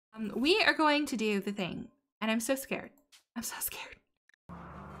We are going to do the thing, and I'm so scared. I'm so scared.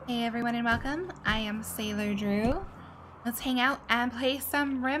 Hey everyone and welcome. I am SailorDrew. Let's hang out and play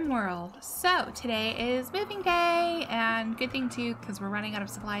some Rimworld. So today is moving day, and good thing too, because we're running out of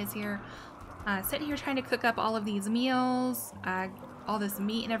supplies here. Sitting here trying to cook up all of these meals, all this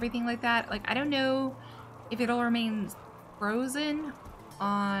meat and everything like that. Like, I don't know if it'll remain frozen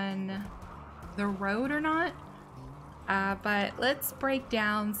on the road or not. But let's break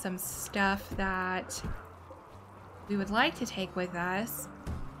down some stuff that we would like to take with us,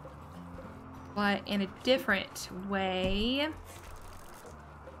 but in a different way.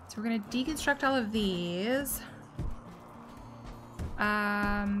 So we're going to deconstruct all of these.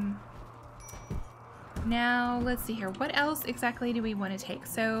 Now, let's see here. What else exactly do we want to take?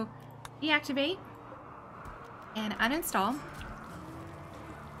 So, deactivate and uninstall.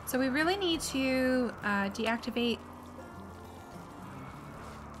 So we really need to deactivate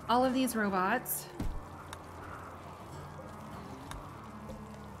all of these robots.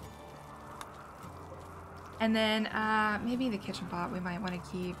 And then maybe the kitchen pot we might want to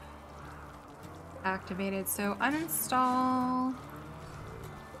keep activated. So uninstall.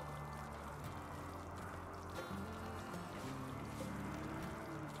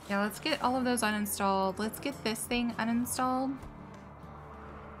 Yeah, let's get all of those uninstalled. Let's get this thing uninstalled.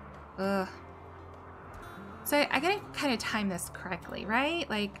 Ugh. So I gotta kind of time this correctly, right?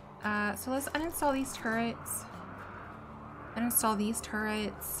 Like, so let's uninstall these turrets. Uninstall these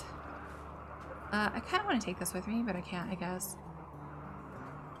turrets. I kind of want to take this with me, but I can't, I guess.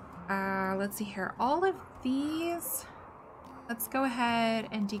 Let's see here. All of these, let's go ahead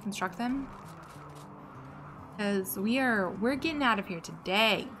and deconstruct them, because we're getting out of here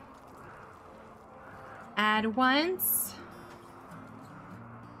today. And once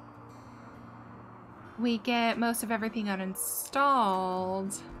we get most of everything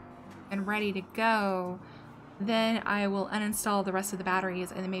uninstalled and ready to go, then I will uninstall the rest of the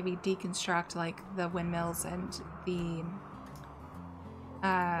batteries and then maybe deconstruct like the windmills and the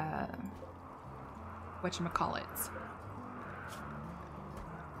whatchamacallits.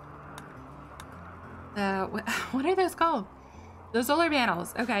 What are those called? The solar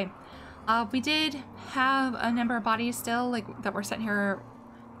panels. Okay. We did have a number of bodies still, like, that we're sitting here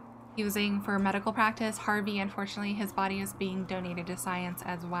using for medical practice. Harvey, unfortunately, his body is being donated to science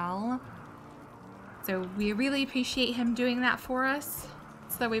as well. So we really appreciate him doing that for us,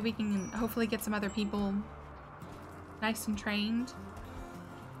 so that way we can hopefully get some other people nice and trained.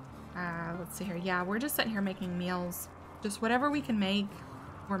 Let's see here. Yeah, we're just sitting here making meals. Just whatever we can make,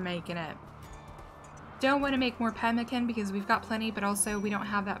 we're making it. Don't want to make more pemmican because we've got plenty, but also we don't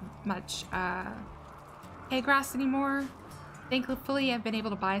have that much hay grass anymore. Thankfully, I've been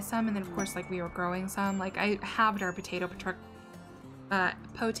able to buy some, and then of course, like, we were growing some. Like, I halved our potato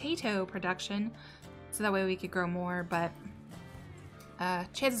production, so that way we could grow more, but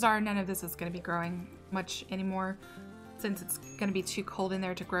chances are none of this is going to be growing much anymore, since it's going to be too cold in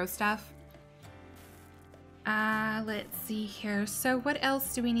there to grow stuff. Let's see here. So what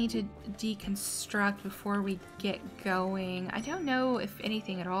else do we need to deconstruct before we get going? I don't know if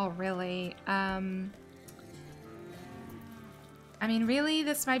anything at all, really. I mean, really,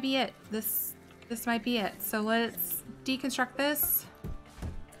 this might be it. This might be it. So let's deconstruct this.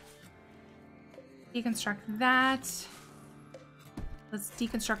 Deconstruct that. Let's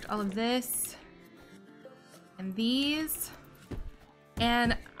deconstruct all of this. And these.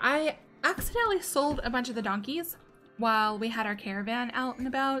 And I accidentally sold a bunch of the donkeys while we had our caravan out and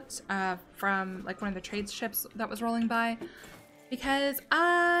about from, like, one of the trade ships that was rolling by, because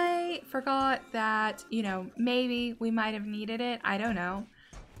I forgot that, you know, maybe we might have needed it. I don't know.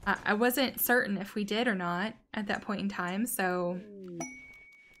 I wasn't certain if we did or not at that point in time, so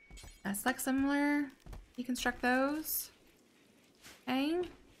select similar, deconstruct those. Okay.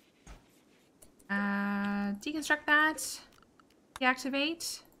 Deconstruct that.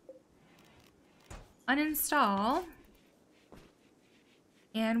 Deactivate. Uninstall.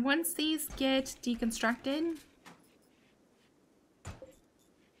 And once these get deconstructed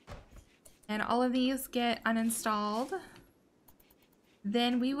and all of these get uninstalled,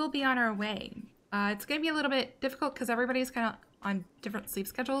 then we will be on our way. It's going to be a little bit difficult because everybody's kind of on different sleep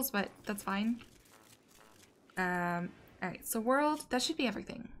schedules, but that's fine. Alright, so world, that should be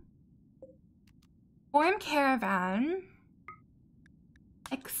everything. Form caravan,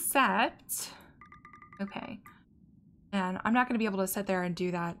 except, okay, and I'm not going to be able to sit there and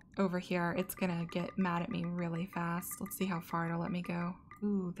do that over here. It's going to get mad at me really fast. Let's see how far it'll let me go.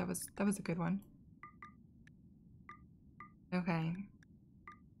 Ooh, that was a good one. Okay.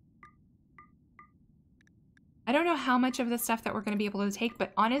 I don't know how much of the stuff that we're going to be able to take,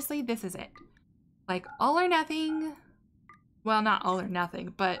 but honestly, this is it. Like, all or nothing. Well, not all or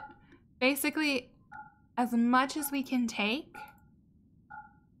nothing, but basically, as much as we can take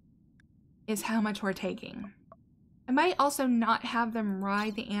is how much we're taking. I might also not have them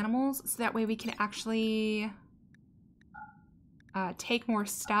ride the animals, so that way we can actually take more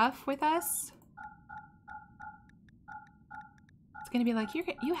stuff with us. It's gonna be like,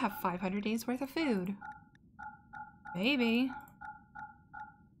 you have 500 days worth of food. Maybe.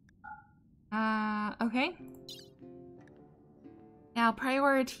 Okay. Now,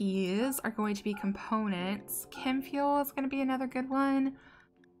 priorities are going to be components. Chem fuel is going to be another good one.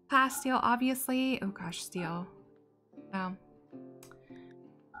 Class steel, obviously. Oh gosh, steel. Oh.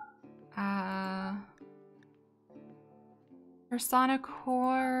 Persona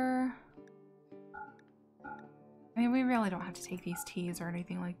core. I mean, we really don't have to take these teas or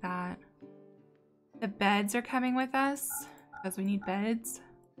anything like that. The beds are coming with us, because we need beds.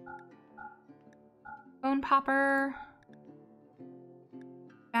 Bone popper.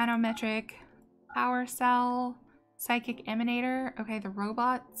 Manometric. Power cell. Psychic emanator. Okay, the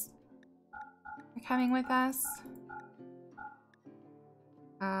robots are coming with us.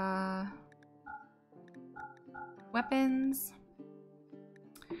 Weapons.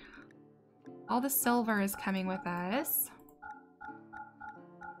 All the silver is coming with us.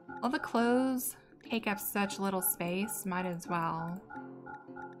 All the clothes take up such little space, might as well.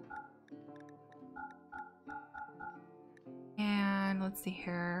 And let's see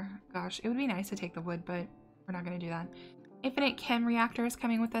here. Gosh, it would be nice to take the wood, but we're not going to do that. Infinite chem reactor is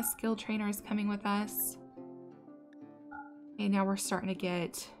coming with us. Skill trainer is coming with us. Okay, now we're starting to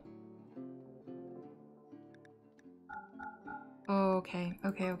get... Okay.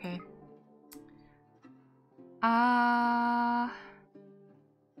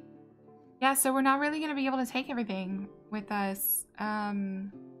 Yeah, so we're not really going to be able to take everything with us.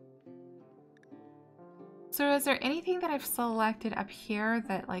 So is there anything that I've selected up here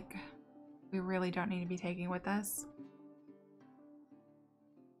that, like, we really don't need to be taking with us?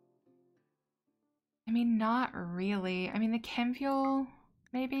 I mean, not really. I mean, the chem fuel,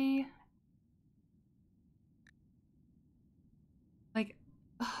 maybe? Like,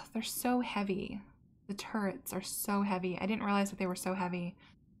 ugh, they're so heavy. The turrets are so heavy. I didn't realize that they were so heavy.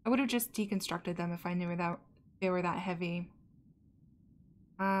 I would have just deconstructed them if I knew that they were that heavy.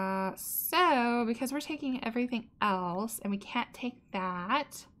 So, because we're taking everything else, and we can't take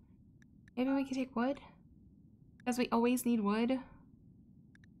that, maybe we could take wood? Because we always need wood.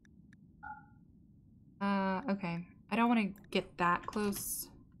 Okay. I don't want to get that close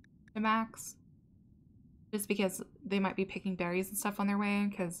to max. Just because they might be picking berries and stuff on their way,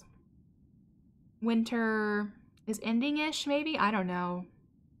 because winter is ending-ish, maybe? I don't know.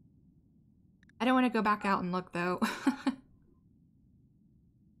 I don't want to go back out and look, though.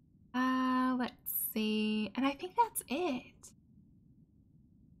 Let's see. And I think that's it.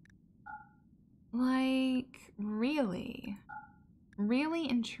 Like, really? Really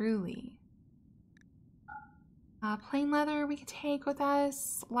and truly. Plain leather we could take with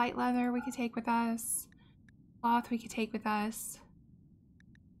us. Light leather we could take with us. Cloth we could take with us.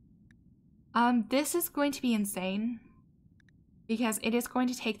 This is going to be insane. Because it is going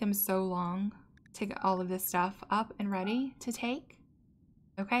to take them so long to get all of this stuff up and ready to take.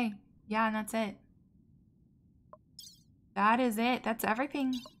 Okay. Yeah, and that's it. That is it. That's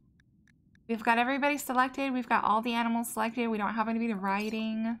everything. We've got everybody selected. We've got all the animals selected. We don't have anybody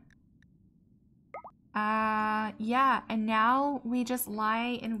riding. Yeah, and now we just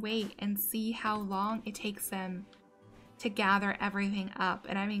lie and wait and see how long it takes them to gather everything up.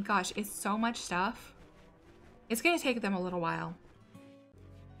 And I mean, gosh, it's so much stuff. It's gonna take them a little while.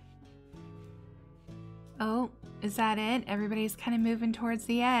 Oh, is that it? Everybody's kind of moving towards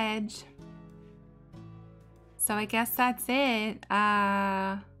the edge. So I guess that's it.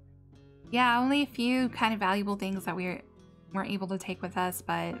 Yeah, only a few kind of valuable things that we weren't able to take with us,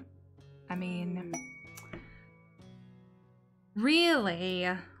 but I mean, really,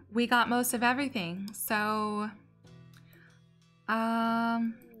 we got most of everything. So,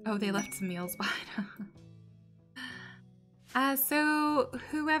 oh, they left some meals behind. So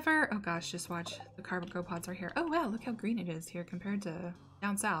whoever, oh gosh, just watch, the cargo pods are here. Oh wow, look how green it is here compared to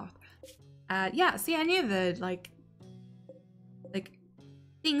down south. Yeah, see, I knew that, like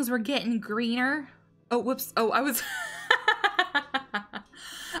things were getting greener. Oh, whoops. Oh, I was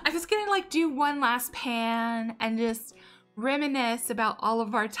gonna like do one last pan and just reminisce about all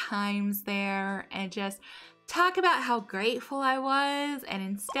of our times there and just talk about how grateful I was, and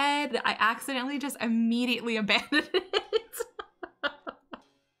instead I accidentally just immediately abandoned it.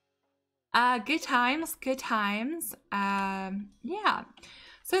 Good times, good times. Yeah.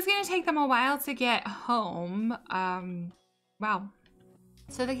 So it's gonna take them a while to get home. Wow.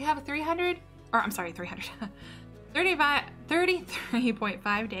 So they have 300, or I'm sorry, 300.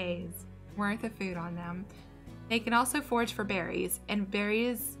 33.5 days worth of food on them. They can also forage for berries, and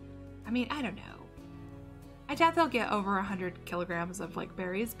berries, I mean, I don't know. I doubt they'll get over 100 kilograms of like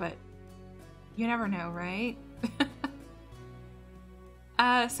berries, but you never know, right?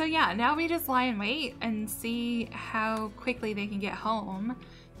 So yeah, now we just lie in wait and see how quickly they can get home.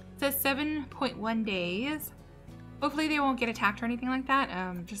 It says 7.1 days. Hopefully they won't get attacked or anything like that,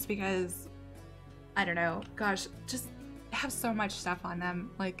 just because, I don't know, gosh, just have so much stuff on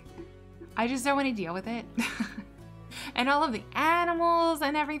them. Like, I just don't want to deal with it. And all of the animals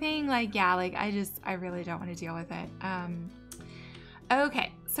and everything, like, yeah, like, I really don't want to deal with it.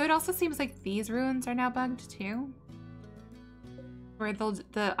 Okay, so it also seems like these ruins are now bugged too. Where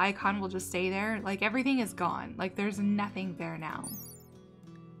the icon will just stay there. Like, everything is gone. Like, there's nothing there now.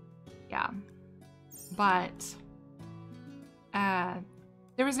 Yeah. But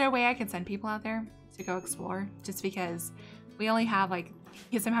there was no way I could send people out there to go explore, just because we only have like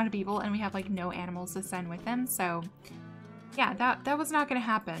this amount of people and we have like no animals to send with them. So yeah, that was not gonna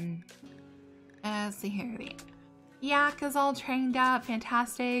happen. Let's see here. The yak is all trained up.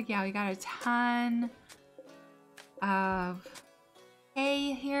 Fantastic. Yeah, we got a ton of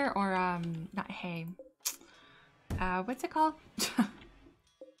hay here, or not hay. What's it called?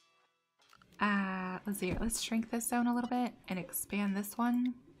 Let's see here. Let's shrink this zone a little bit and expand this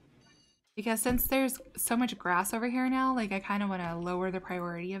one. Because since there's so much grass over here now, like I kind of want to lower the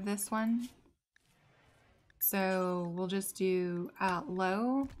priority of this one. So we'll just do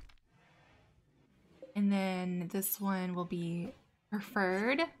low. And then this one will be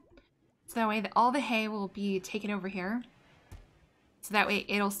preferred. So that way that all the hay will be taken over here. So that way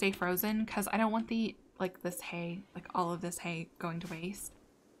it'll stay frozen, because I don't want this hay, like all of this hay going to waste.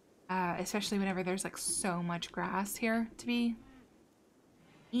 Especially whenever there's like so much grass here to be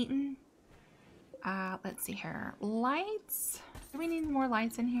eaten. Let's see here. Lights? Do we need more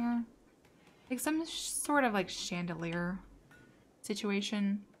lights in here? Like some sort of like chandelier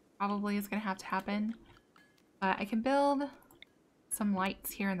situation probably is gonna have to happen. But I can build some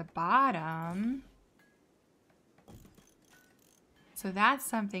lights here in the bottom. So that's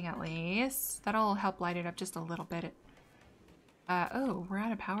something at least. That'll help light it up just a little bit. Oh, we're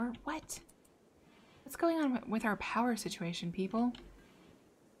out of power? What? What's going on with our power situation, people?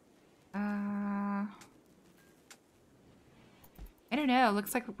 I don't know.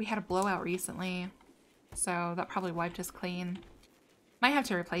 Looks like we had a blowout recently. So that probably wiped us clean. Might have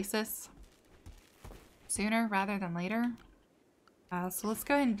to replace this sooner rather than later. So let's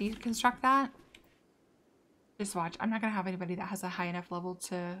go ahead and deconstruct that. Just watch. I'm not going to have anybody that has a high enough level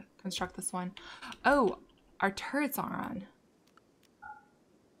to construct this one. Oh, our turrets are on.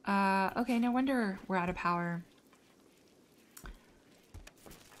 Okay, no wonder we're out of power.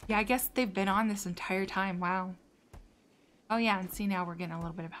 Yeah, I guess they've been on this entire time. Wow. Oh yeah, and see, now we're getting a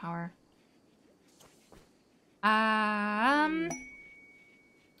little bit of power.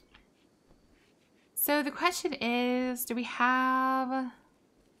 So the question is, do we have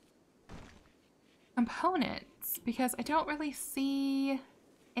components? Because I don't really see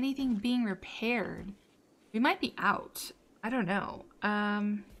anything being repaired. We might be out. I don't know.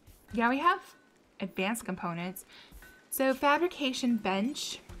 Yeah, we have advanced components. So fabrication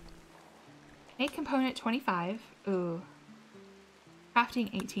bench. Make component 25. Ooh. Crafting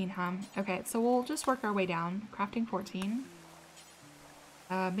 18, huh? Okay, so we'll just work our way down. Crafting 14.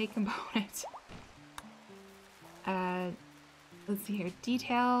 Make component. Let's see here.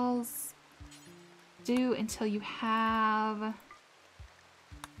 Details. Do until you have.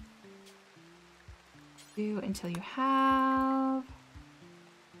 Do until you have.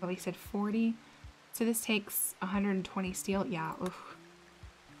 Oh, we said 40. So this takes 120 steel. Yeah, oof.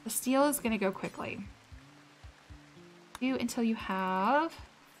 The steel is gonna go quickly. Do until you have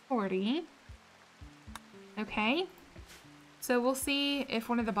 40. Okay. So we'll see if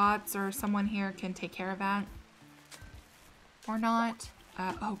one of the bots or someone here can take care of that. Or not.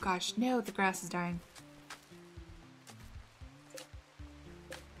 Oh gosh, no, the grass is dying.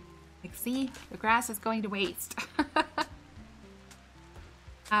 Like, see? The grass is going to waste.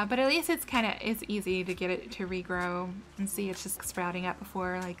 But at least it's easy to get it to regrow and see it's just sprouting up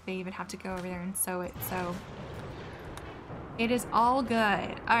before like they even have to go over there and sow it. So it is all good.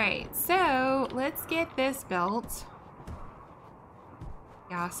 All right, so let's get this built.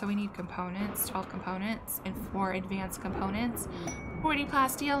 Yeah, so we need components, 12 components and 4 advanced components, 40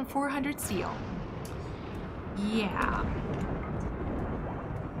 plasteel and 400 steel. Yeah.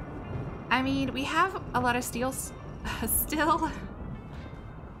 I mean, we have a lot of steel still,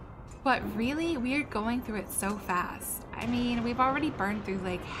 but really, we're going through it so fast. I mean, we've already burned through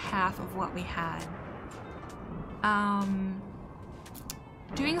like half of what we had.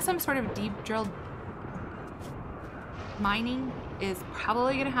 Doing some sort of deep drill mining is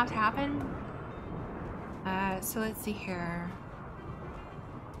probably gonna have to happen. So let's see here.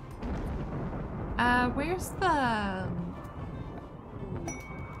 Where's the...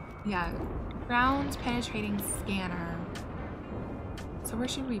 Yeah, ground penetrating scanner. So where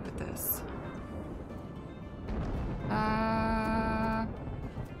should we put this? I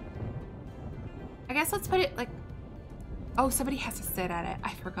guess let's put it like... Oh, somebody has to sit at it.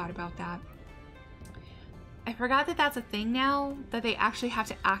 I forgot about that. I forgot that that's a thing now, that they actually have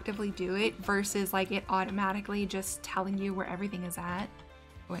to actively do it versus like it automatically just telling you where everything is at.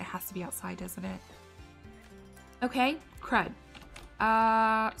 Oh, it has to be outside, doesn't it? Okay, crud.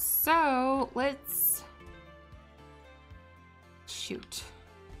 So let's... Shoot.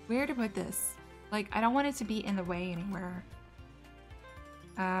 Where to put this? Like, I don't want it to be in the way anywhere.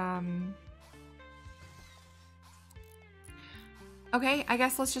 Okay, I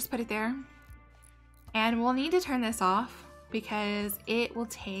guess let's just put it there. And we'll need to turn this off because it will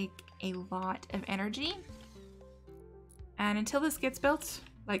take a lot of energy. And until this gets built,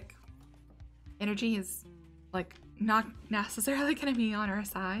 like, energy is, like, not necessarily going to be on our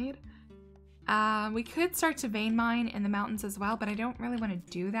side. We could start to vein mine in the mountains as well, but I don't really want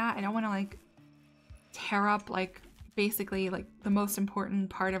to do that. I don't want to, like, tear up, like, basically, like, the most important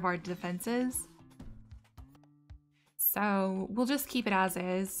part of our defenses. So we'll just keep it as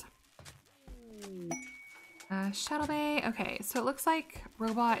is. Shuttle bay. Okay, so it looks like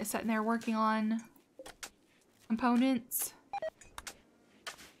robot is sitting there working on components.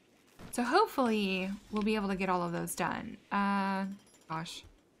 So hopefully we'll be able to get all of those done. Gosh.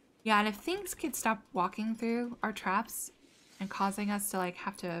 Yeah, and if things could stop walking through our traps and causing us to like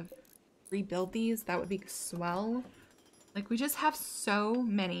have to rebuild these, that would be swell. Like we just have so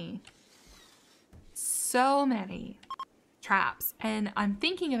many traps, and I'm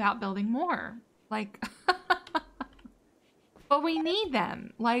thinking about building more. Like, but we need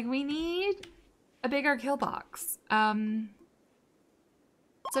them. Like, we need a bigger kill box. So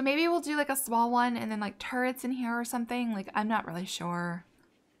maybe we'll do like a small one and then like turrets in here or something. Like, I'm not really sure.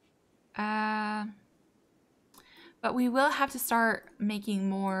 But we will have to start making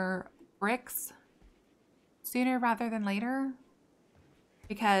more bricks sooner rather than later,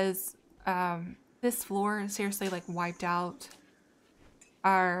 because this floor seriously like wiped out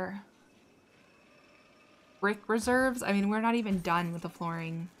our brick reserves. I mean, we're not even done with the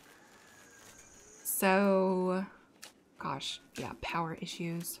flooring. So, gosh, yeah, power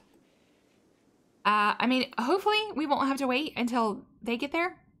issues. I mean, hopefully we won't have to wait until they get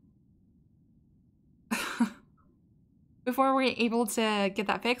there before we're able to get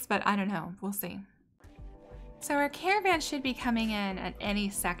that fixed, but I don't know. We'll see. So our caravan should be coming in at any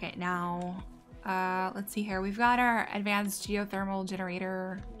second now. Let's see here. We've got our advanced geothermal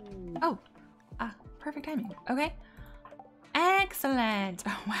generator. Oh, perfect timing. Okay. Excellent.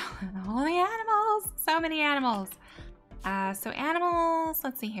 Oh, wow. All the animals. So many animals. So animals,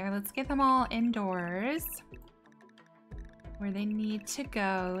 let's see here. Let's get them all indoors where they need to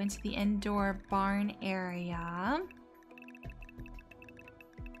go, into the indoor barn area.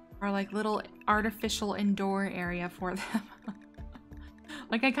 Or like little artificial indoor area for them.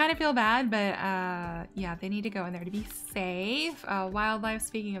 Like, I kind of feel bad, but yeah, they need to go in there to be safe. Wildlife,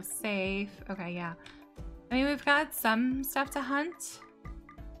 speaking of safe. Okay, yeah. I mean, we've got some stuff to hunt,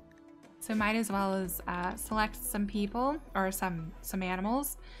 so might as well as select some people or some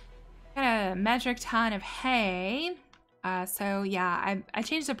animals. Got a metric ton of hay. So yeah, I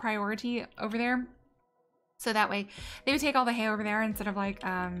changed the priority over there, so that way they would take all the hay over there instead of like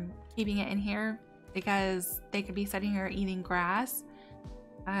keeping it in here, because they could be sitting here eating grass.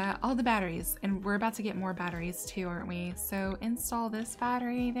 All the batteries, and we're about to get more batteries too, aren't we? So install this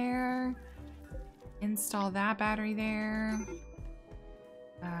battery there, install that battery there.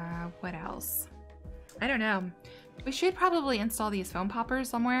 What else? I don't know. We should probably install these foam poppers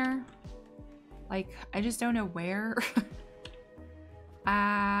somewhere. Like, I just don't know where.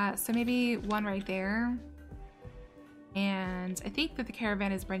 So maybe one right there. And I think that the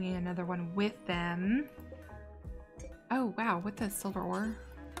caravan is bringing another one with them. Oh, wow, with the silver ore.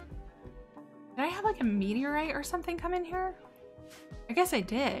 Did I have like a meteorite or something come in here? I guess I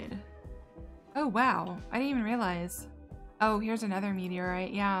did. Oh, wow. I didn't even realize. Oh, here's another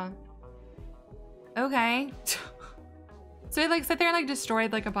meteorite. Yeah. Okay. So it like sat there and like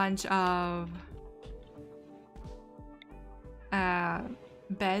destroyed like a bunch of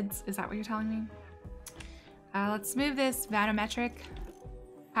beds. Is that what you're telling me? Let's move this vanometric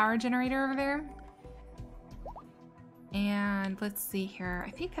power generator over there. And let's see here.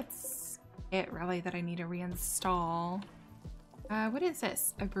 I think that's it really that I need to reinstall. What is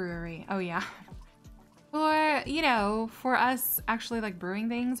this? A brewery. Oh yeah. For, you know, for us actually like brewing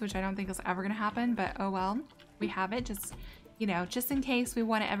things, which I don't think is ever gonna happen, but oh well. We have it just, you know, just in case we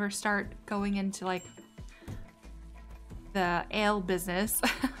want to ever start going into like the ale business.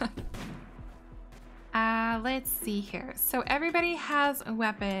 Let's see here. So everybody has a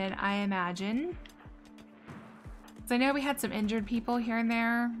weapon, I imagine. So I know we had some injured people here and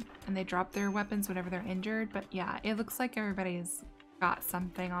there, and they drop their weapons whenever they're injured, but yeah, it looks like everybody's got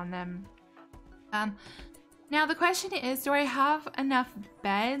something on them. Now the question is, do I have enough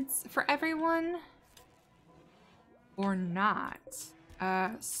beds for everyone or not?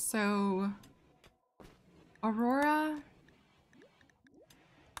 So Aurora,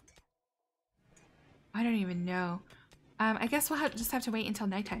 I don't even know. I guess we'll just have to wait until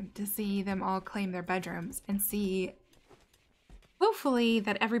nighttime to see them all claim their bedrooms and see, hopefully,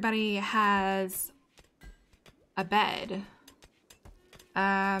 that everybody has a bed.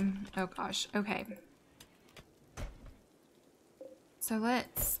 Oh gosh, okay. So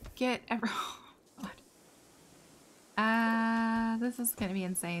let's get this is gonna be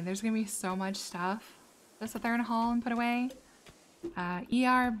insane. There's gonna be so much stuff to sit there in a hall and put away.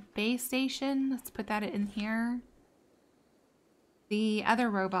 ER base station, let's put that in here. The other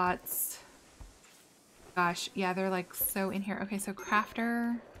robots, gosh, yeah, they're like so in here. Okay, so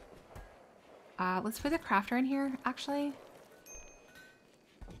crafter. Let's put the crafter in here, actually.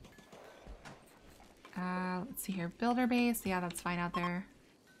 Let's see here. Builder base. Yeah, that's fine out there.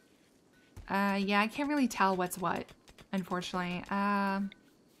 Yeah, I can't really tell what's what, unfortunately.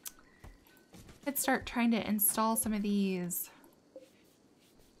 Let's start trying to install some of these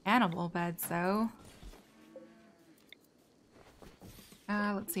animal beds, though.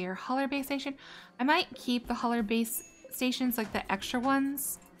 Let's see here. Hauler base station. I might keep the hauler base stations, like the extra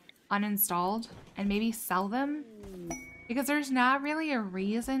ones, uninstalled and maybe sell them. Because there's not really a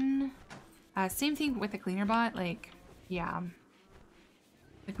reason. Same thing with the cleaner bot, like, yeah.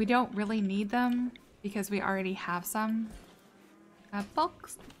 Like, we don't really need them because we already have some.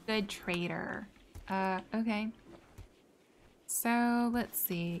 Bulk's good trader. Okay. So, let's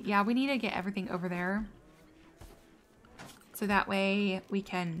see. Yeah, we need to get everything over there. So that way we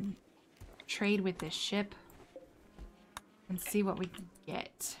can trade with this ship and see what we can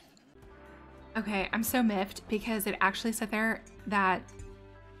get. Okay, I'm so miffed because it actually sat there, that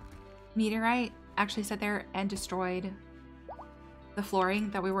meteorite actually sat there and destroyed the flooring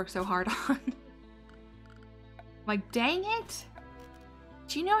that we worked so hard on. Like, dang it!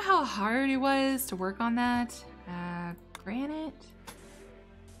 Do you know how hard it was to work on that? Granite?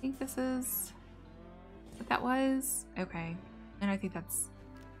 I think this is what that was. Okay, and I think that's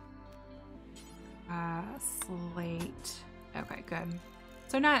slate. Okay, good.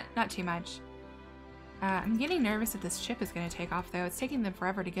 So not too much. I'm getting nervous that this ship is going to take off, though. It's taking them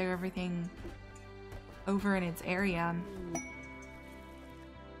forever to get everything over in its area.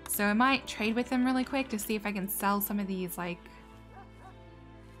 So I might trade with them really quick to see if I can sell some of these, like,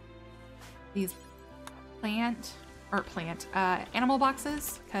 these animal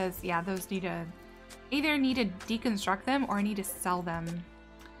boxes. Because, yeah, those need to, either need to deconstruct them or I need to sell them.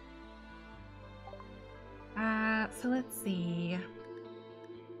 So let's see.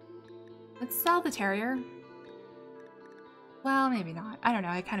 Let's sell the terrier. Well, maybe not. I don't know.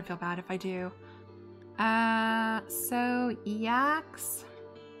 I kind of feel bad if I do. So Yikes.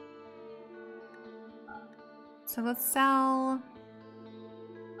 So let's sell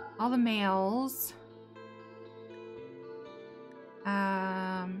all the males.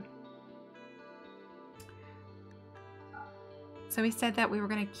 So we said that we were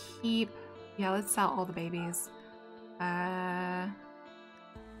gonna keep, yeah, let's sell all the babies.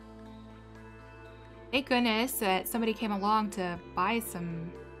 Thank goodness that somebody came along to buy some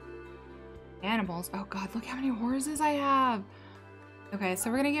animals. Oh god, look how many horses I have! Okay, so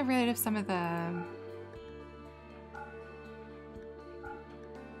we're gonna get rid of some of the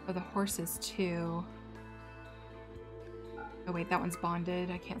horses too. Oh wait, that one's bonded.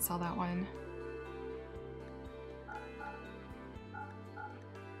 I can't sell that one.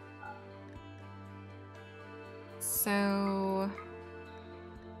 So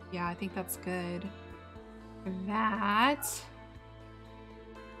yeah, I think that's good for that.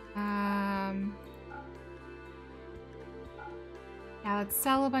 Yeah, let's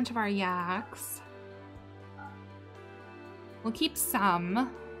sell a bunch of our yaks. We'll keep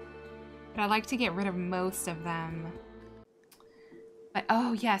some, but I like to get rid of most of them. But,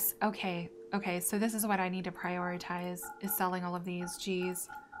 oh, yes. Okay. Okay, so this is what I need to prioritize, is selling all of these. Jeez.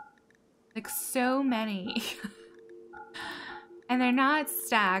 Like, so many. And they're not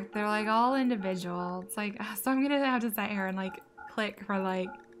stacked. They're, like, all individual. It's like, so I'm gonna have to sit here and, like, click for, like,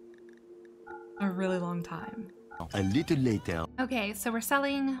 a really long time. A little later. Okay, so we're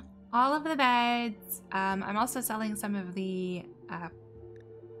selling all of the beds. I'm also selling some of the,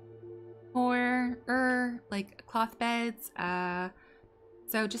 poorer, like, cloth beds.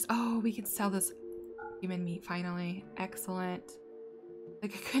 So just, oh, we could sell this human meat finally. Excellent.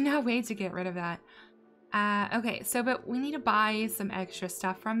 Like, I could not wait to get rid of that. Okay, so, but we need to buy some extra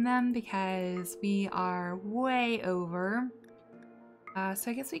stuff from them because we are way over.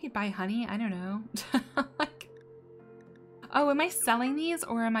 So I guess we could buy honey. I don't know. Like, oh, am I selling these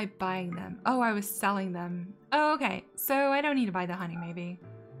or am I buying them? Oh, I was selling them. Oh, okay. So I don't need to buy the honey, maybe.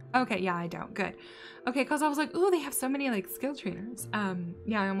 Okay, yeah, I don't. Good. Okay, because I was like, ooh, they have so many, like, skill traders.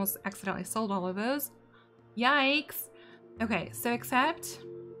 Yeah, I almost accidentally sold all of those. Yikes. Okay, so accept.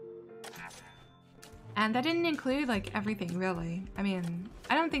 And that didn't include, like, everything, really. I mean,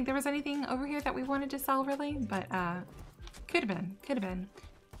 I don't think there was anything over here that we wanted to sell, really, but, could have been. Could have been.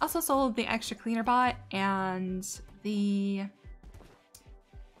 Also sold the extra cleaner bot and the,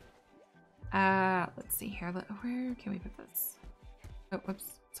 let's see here. Where can we put this? Oh,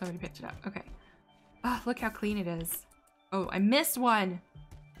 whoops. Somebody picked it up. Okay. Oh, look how clean it is. Oh, I missed one.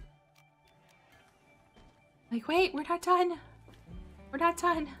 Like, wait, we're not done. We're not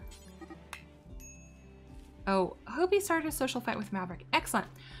done. Oh, Hobie started a social fight with Maverick. Excellent.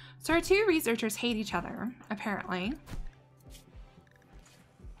 So our two researchers hate each other, apparently.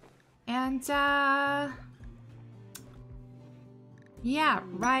 And, yeah,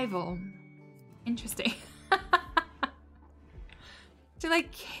 rival. Interesting. She,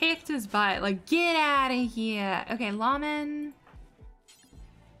 like, kicked his butt. Like, get out of here. Okay, Lawman.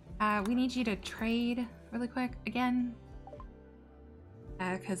 We need you to trade really quick again.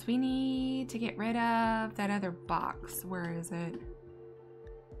 Because we need to get rid of that other box. Where is it?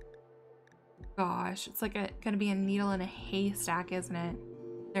 Gosh, it's like gonna be a needle in a haystack, isn't it?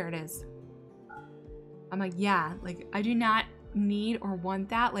 There it is. I'm like, yeah, like, I do not need or want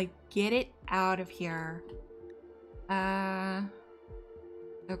that. Like, get it out of here.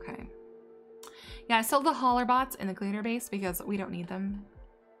 Okay. Yeah, I sold the hauler bots in the cleaner base because we don't need them.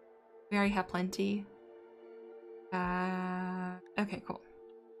 We already have plenty. Okay, cool.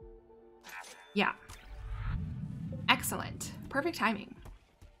 Yeah. Excellent. Perfect timing.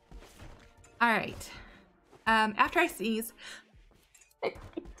 All right. After I sneeze.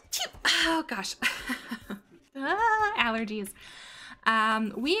 Oh, gosh. Allergies.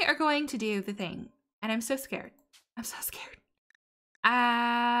 We are going to do the thing. And I'm so scared. I'm so scared.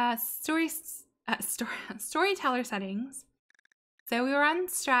 Storyteller settings. So we were on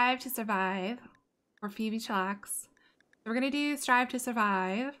Strive to Survive for Phoebe Chillax. So we're gonna do Strive to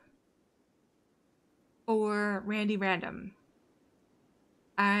Survive for Randy Random.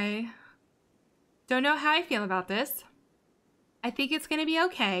 I don't know how I feel about this. I think it's gonna be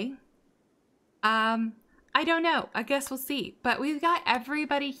okay. I don't know. I guess we'll see. But we've got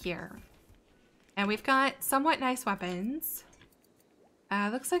everybody here. And we've got somewhat nice weapons.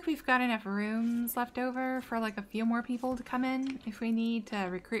 Looks like we've got enough rooms left over for like a few more people to come in if we need to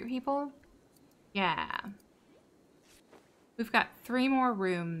recruit people. Yeah. We've got 4 more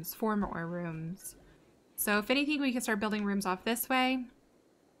rooms. So if anything, we can start building rooms off this way.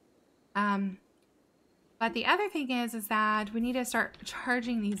 But the other thing is that we need to start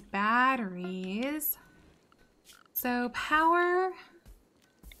charging these batteries. So power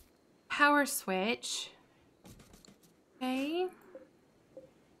switch. Okay.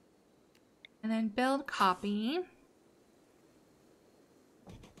 And then build copy.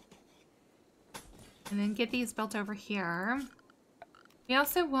 And then get these built over here. We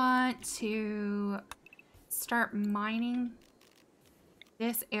also want to start mining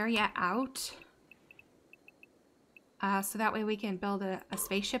this area out. So that way we can build a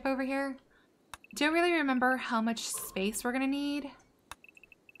spaceship over here. Don't really remember how much space we're gonna need.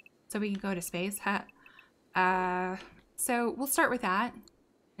 So we can go to space. So we'll start with that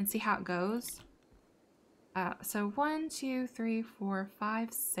and see how it goes. So 1, 2, 3, 4,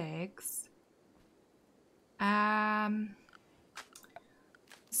 5, 6.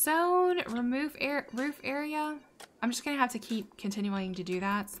 Zone, remove roof area. I'm just gonna have to keep continuing to do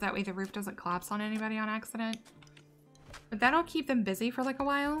that so that way the roof doesn't collapse on anybody on accident. But that'll keep them busy for like a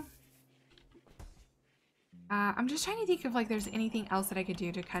while. I'm just trying to think if like there's anything else that I could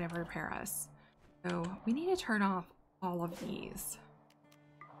do to kind of repair us. So we need to turn off all of these.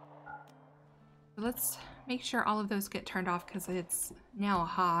 So Let's make sure all of those get turned off because it's now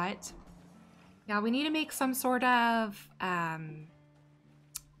hot. Yeah, we need to make some sort of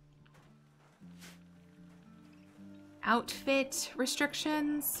outfit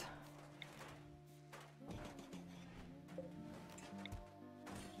restrictions.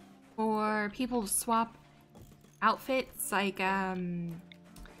 For people to swap outfits, like,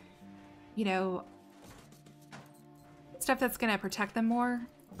 you know, stuff that's gonna protect them more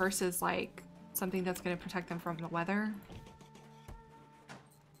versus like something that's gonna protect them from the weather.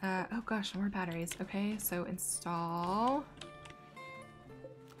 Oh gosh, more batteries. Okay, so install.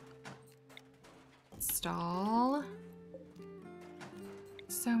 Install.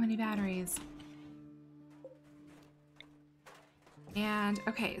 So many batteries. And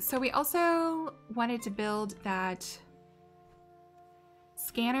okay, so we also wanted to build that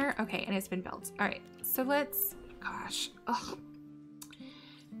scanner. Okay, and it's been built. All right, so let's, gosh, ugh.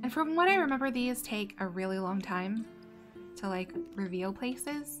 And from what I remember, these take a really long time to like reveal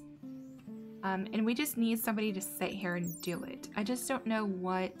places. And we just need somebody to sit here and do it. I just don't know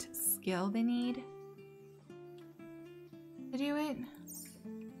what skill they need to do it.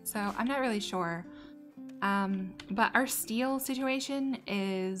 So I'm not really sure. But our steel situation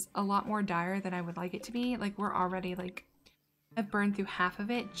is a lot more dire than I would like it to be. Like, we're already like, I've burned through half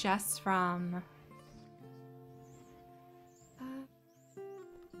of it just from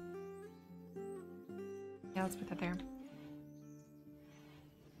yeah, let's put that there.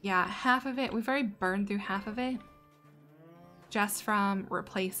 Yeah, half of it, we've already burned through half of it just from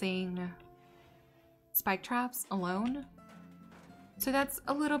replacing spike traps alone. So that's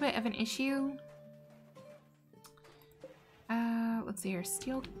a little bit of an issue. Let's see here,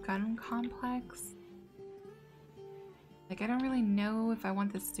 steel gun complex. Like, I don't really know if I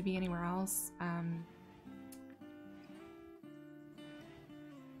want this to be anywhere else.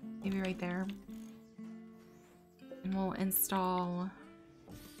 Maybe right there. And we'll install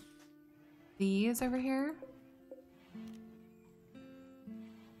these over here.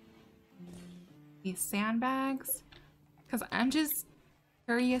 These sandbags. Because I'm just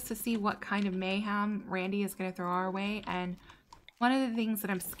curious to see what kind of mayhem Randy is going to throw our way. And one of the things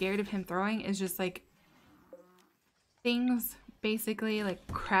that I'm scared of him throwing is just like things basically like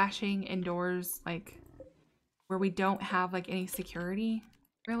crashing indoors, like where we don't have like any security,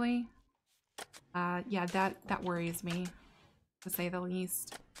 really. Yeah, that worries me, to say the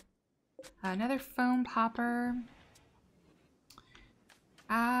least. Another foam popper.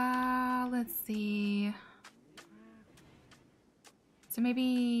 Let's see. So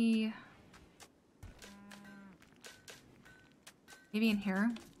maybe in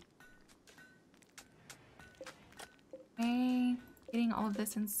here. Okay, getting all of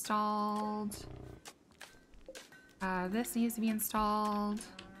this installed. This needs to be installed.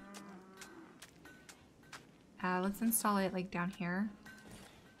 Let's install it like down here.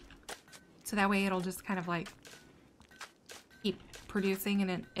 So that way it'll just kind of like keep producing,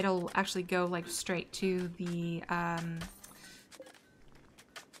 and it'll actually go like straight to the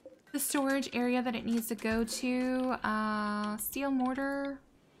storage area that it needs to go to. Steel mortar.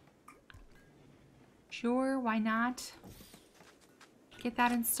 Sure, why not? Get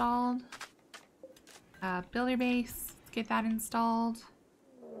that installed. Builder base, let's get that installed.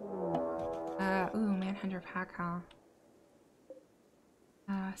 Ooh, Manhunter pack, huh?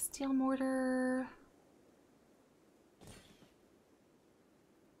 Steel mortar.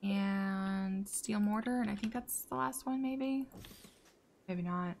 And steel mortar, and I think that's the last one, maybe? Maybe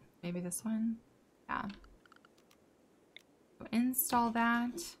not. Maybe this one? Yeah. So install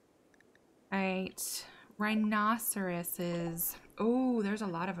that. Alright. Rhinoceroses. Oh, there's a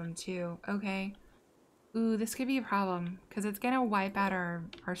lot of them too. Okay. Ooh, this could be a problem, because it's gonna wipe out our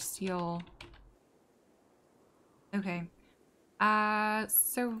steel. Okay.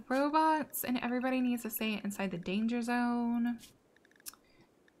 So robots and everybody needs to stay inside the danger zone.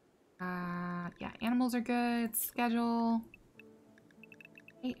 Yeah, animals are good. Schedule.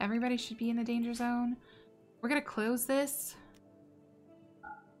 Hey, everybody should be in the danger zone. We're gonna close this.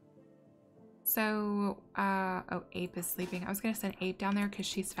 So, oh, Ape is sleeping. I was gonna send Ape down there because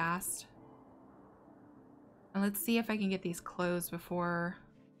she's fast. And let's see if I can get these closed before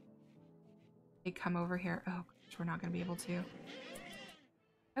they come over here. Oh, gosh, we're not gonna be able to.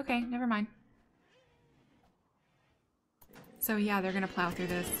 Okay, never mind. So yeah, they're gonna plow through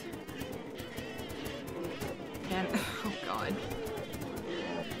this. And, oh god.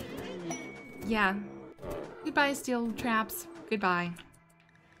 Yeah. Goodbye, steel traps. Goodbye.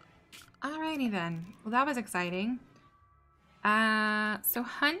 Alrighty then. Well, that was exciting. So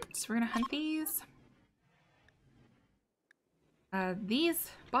hunt. We're gonna hunt these. These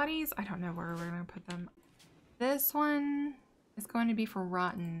bodies, I don't know where we're gonna put them. This one is going to be for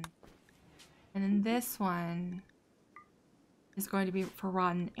rotten. And then this one is going to be for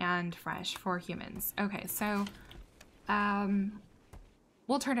rotten and fresh for humans. Okay, so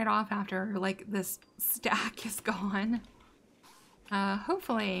we'll turn it off after like this stack is gone.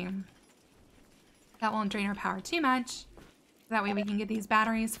 Hopefully that won't drain our power too much. That way we can get these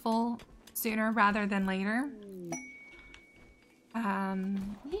batteries full sooner rather than later.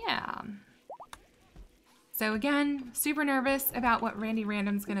 Yeah. So again, super nervous about what Randy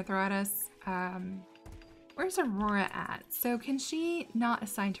Random's gonna throw at us. Where's Aurora at? So can she not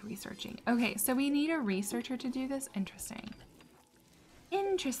assign to researching? Okay, so we need a researcher to do this. Interesting.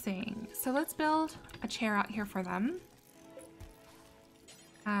 Interesting. So let's build a chair out here for them.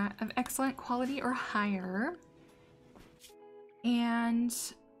 Of excellent quality or higher. And,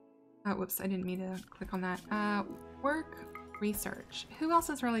 oh, whoops, I didn't mean to click on that. Work, research. Who else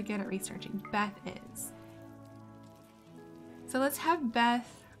is really good at researching? Beth is. So let's have Beth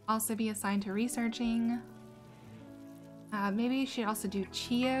also be assigned to researching. Maybe you should also do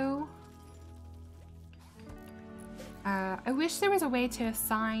Chio. I wish there was a way to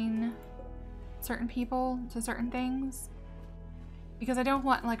assign certain people to certain things. Because I don't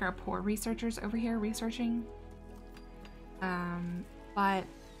want like our poor researchers over here researching. But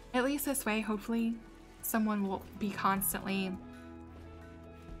at least this way, hopefully, someone will be constantly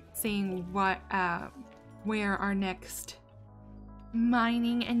seeing what, where our next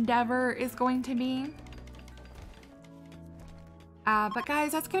mining endeavor is going to be. But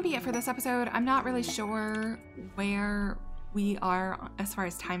guys, that's gonna be it for this episode. I'm not really sure where we are as far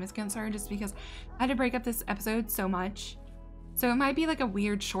as time is concerned, just because I had to break up this episode so much. So it might be like a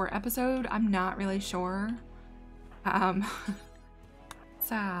weird short episode. I'm not really sure.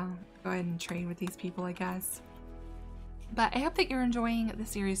 So go ahead and trade with these people, I guess. But I hope that you're enjoying the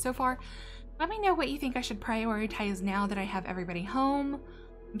series so far. Let me know what you think I should prioritize now that I have everybody home.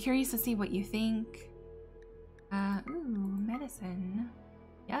 I'm curious to see what you think. Ooh, medicine.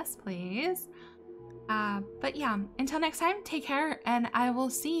 Yes, please. But yeah, until next time, take care, and I will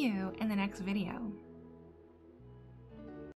see you in the next video.